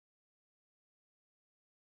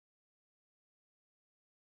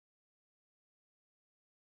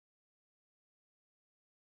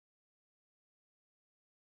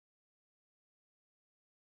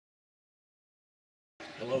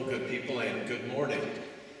Hello, good people, and good morning.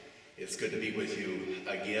 It's good to be with you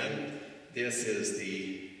again. This is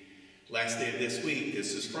the last day of this week.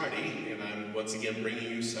 This is Friday, and I'm once again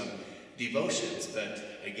bringing you some devotions.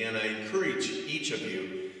 But again, I encourage each of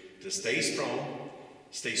you to stay strong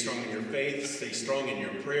in your faith, stay strong in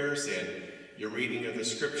your prayers and your reading of the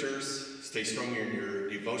scriptures, stay strong in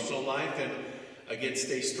your devotional life, and again,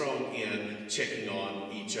 stay strong in checking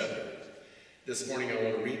on each other. This morning, I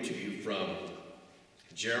want to read to you from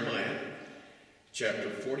Jeremiah chapter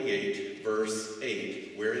 48, verse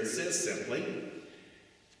 8, where it says simply,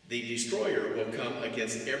 "The destroyer will come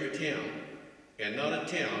against every town, and not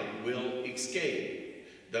a town will escape.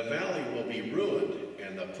 The valley will be ruined,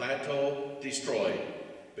 and the plateau destroyed,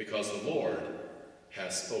 because the Lord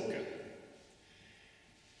has spoken."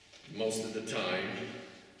 Most of the time,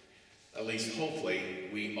 at least hopefully,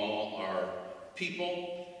 we all are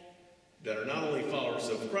people that are not only followers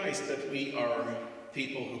of Christ, but we are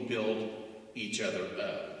people who build each other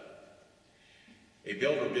up. A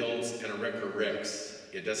builder builds and a wrecker wrecks.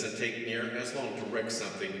 It doesn't take near as long to wreck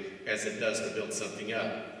something as it does to build something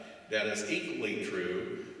up. That is equally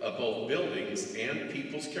true of both buildings and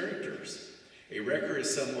people's characters. A wrecker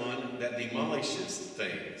is someone that demolishes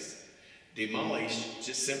things. Demolish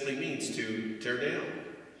just simply means to tear down.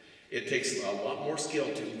 It takes a lot more skill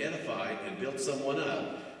to edify and build someone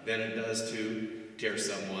up than it does to tear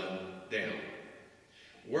someone down.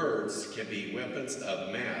 Words can be weapons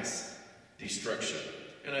of mass destruction,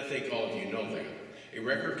 and I think all of you know that. A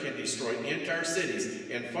wrecker can destroy entire cities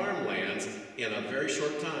and farmlands in a very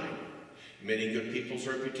short time. Many good people's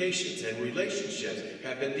reputations and relationships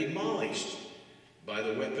have been demolished by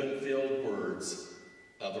the weapon-filled words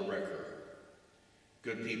of a wrecker.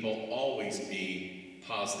 Good people always be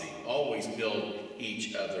positive, always build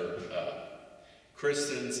each other up.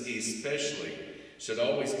 Christians especially should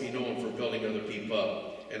always be known for building other people up,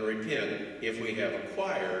 and repent if we have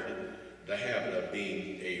acquired the habit of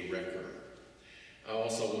being a wrecker. I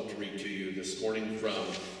also want to read to you this morning from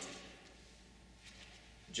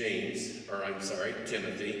Timothy,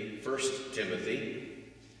 1 Timothy,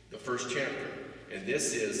 the first chapter. And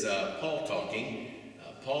this is Paul talking.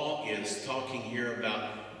 Paul is talking here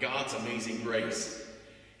about God's amazing grace.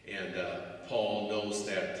 And Paul knows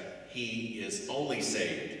that he is only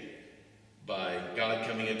saved by God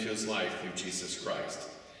coming into his life through Jesus Christ.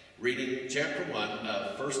 Reading chapter 1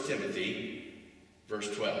 of 1 Timothy, verse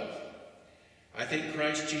 12. "I thank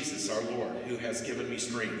Christ Jesus our Lord, who has given me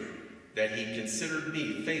strength, that he considered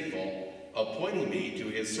me faithful, appointing me to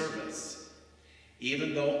his service.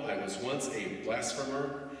 Even though I was once a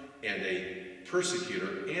blasphemer and a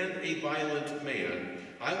persecutor and a violent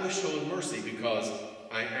man, I was shown mercy because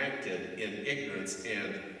I acted in ignorance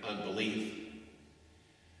and unbelief.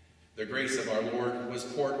 The grace of our Lord was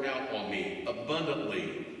poured out on me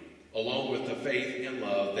abundantly, along with the faith and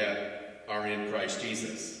love that are in Christ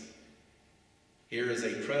Jesus. Here is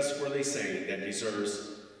a trustworthy saying that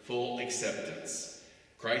deserves full acceptance.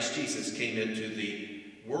 Christ Jesus came into the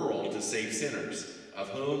world to save sinners,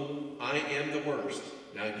 of whom I am the worst."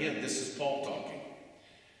 Now again, this is Paul talking.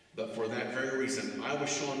 "But for that very reason, I was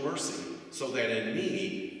shown mercy, so that in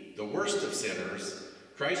me, the worst of sinners,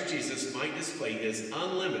 Christ Jesus might display his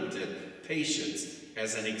unlimited patience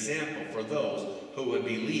as an example for those who would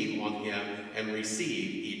believe on him and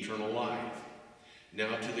receive eternal life.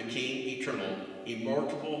 Now to the King, eternal,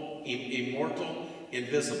 immortal,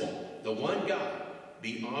 invisible, the one God,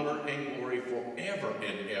 be honor and glory forever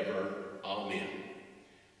and ever. Amen."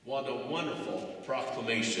 What a wonderful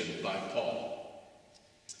proclamation by Paul.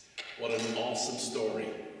 What an awesome story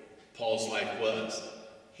Paul's life was.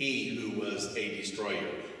 He who was a destroyer.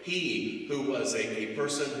 He who was a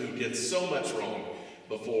person who did so much wrong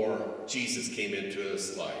before Jesus came into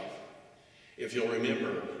his life. If you'll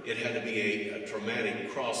remember, it had to be a traumatic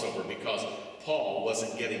crossover because Paul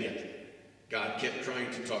wasn't getting it. God kept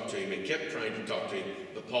trying to talk to him and kept trying to talk to him,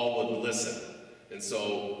 but Paul wouldn't listen. And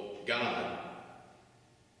so God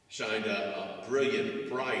shined a brilliant,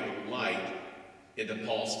 bright light into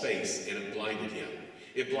Paul's face, and it blinded him.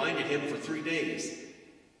 It blinded him for 3 days.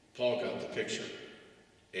 Paul got the picture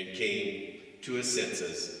and came to his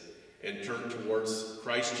senses and turned towards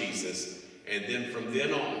Christ Jesus, and then from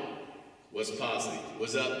then on was positive,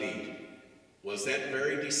 was upbeat, was that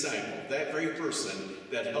very disciple, that very person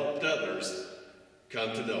that helped others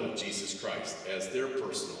come to know Jesus Christ as their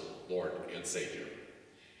personal Lord and Savior.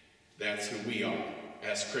 That's who we are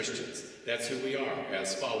as Christians. That's who we are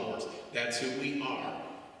as followers. That's who we are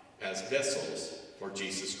as vessels for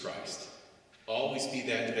Jesus Christ. Always be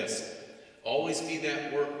that vessel. Always be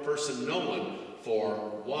that person known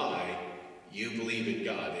for why you believe in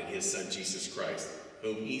God and his son Jesus Christ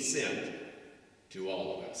whom he sent to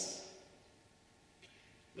all of us.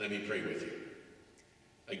 Let me pray with you.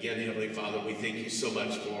 Again, Heavenly Father, we thank you so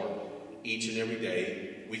much for each and every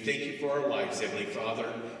day. We thank you for our lives, Heavenly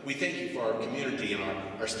Father. We thank you for our community and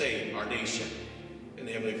our state, our nation. And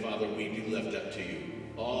Heavenly Father, we do lift up to you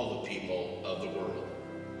all the people of the world.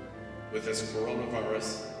 With this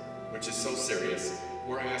coronavirus, which is so serious,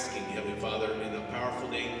 we're asking, Heavenly Father, in the powerful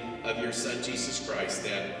name of your Son, Jesus Christ,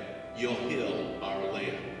 that you'll heal our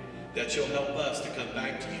land, that you'll help us to come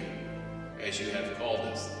back to you as you have called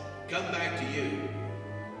us. Come back to you,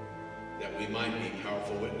 that we might be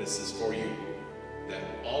powerful witnesses for you, that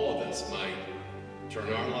all of us might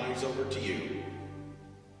turn our lives over to you,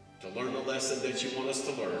 to learn the lesson that you want us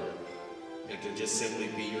to learn, and to just simply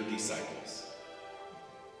be your disciples.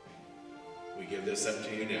 We give this up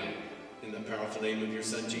to you now, in the powerful name of your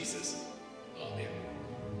Son, Jesus. Amen.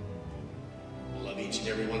 I love each and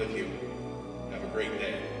every one of you. Have a great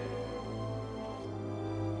day.